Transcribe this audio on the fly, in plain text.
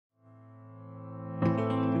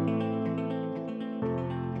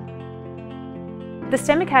The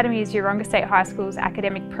STEM Academy is Yeronga State High School's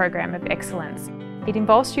academic program of excellence. It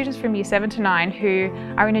involves students from Year 7 to 9 who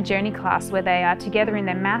are in a journey class where they are together in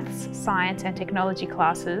their maths, science and technology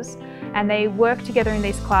classes, and they work together in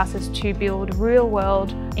these classes to build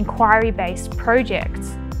real-world, inquiry-based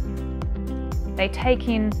projects. They take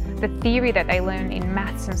in the theory that they learn in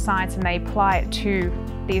maths and science and they apply it to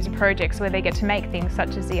these projects where they get to make things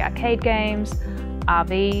such as the arcade games,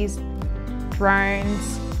 RVs,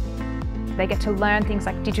 drones. They get to learn things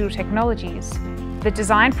like digital technologies, the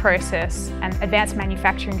design process and advanced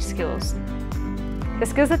manufacturing skills. The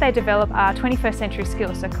skills that they develop are 21st century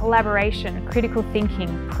skills, so collaboration, critical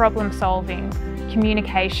thinking, problem solving,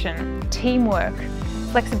 communication, teamwork,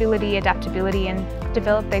 flexibility, adaptability and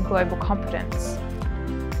develop their global competence.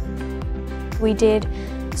 We did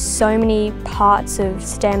so many parts of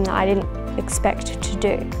STEM that I didn't expect to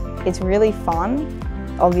do. It's really fun.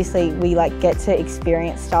 Obviously we get to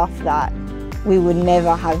experience stuff that we would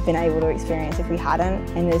never have been able to experience if we hadn't,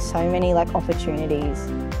 and there's so many opportunities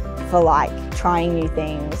for trying new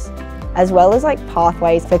things, as well as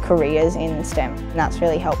pathways for careers in STEM, and that's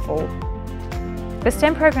really helpful. The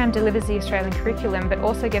STEM program delivers the Australian curriculum but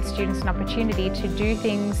also gives students an opportunity to do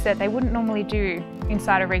things that they wouldn't normally do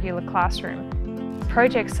inside a regular classroom.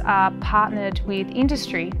 Projects are partnered with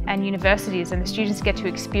industry and universities, and the students get to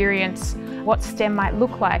experience what STEM might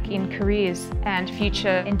look like in careers and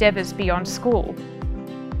future endeavours beyond school.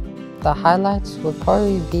 The highlights would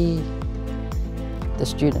probably be the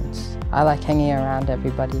students. I like hanging around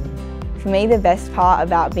everybody. For me, the best part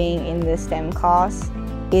about being in the STEM class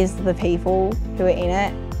is the people who are in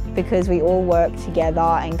it, because we all work together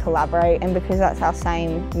and collaborate, and because that's our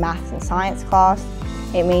same maths and science class,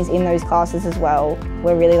 it means in those classes as well,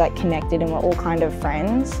 we're really connected and we're all kind of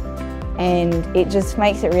friends. And it just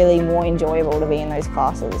makes it really more enjoyable to be in those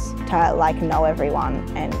classes, to know everyone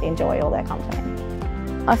and enjoy all their company.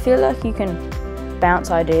 I feel like you can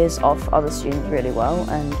bounce ideas off other students really well,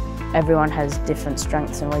 and everyone has different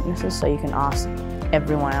strengths and weaknesses, so you can ask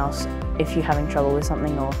everyone else if you're having trouble with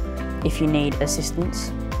something or if you need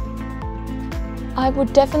assistance. I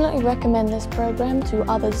would definitely recommend this program to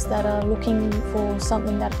others that are looking for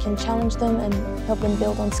something that can challenge them and help them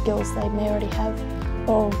build on skills they may already have,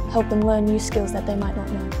 or help them learn new skills that they might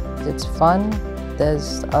not know. It's fun,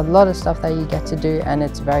 there's a lot of stuff that you get to do, and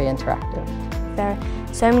it's very interactive. There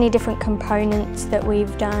are so many different components that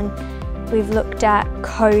we've done. We've looked at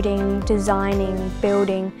coding, designing,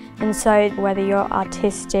 building, and so whether you're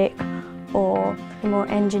artistic or more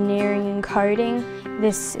engineering and coding,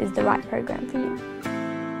 this is the right program for you.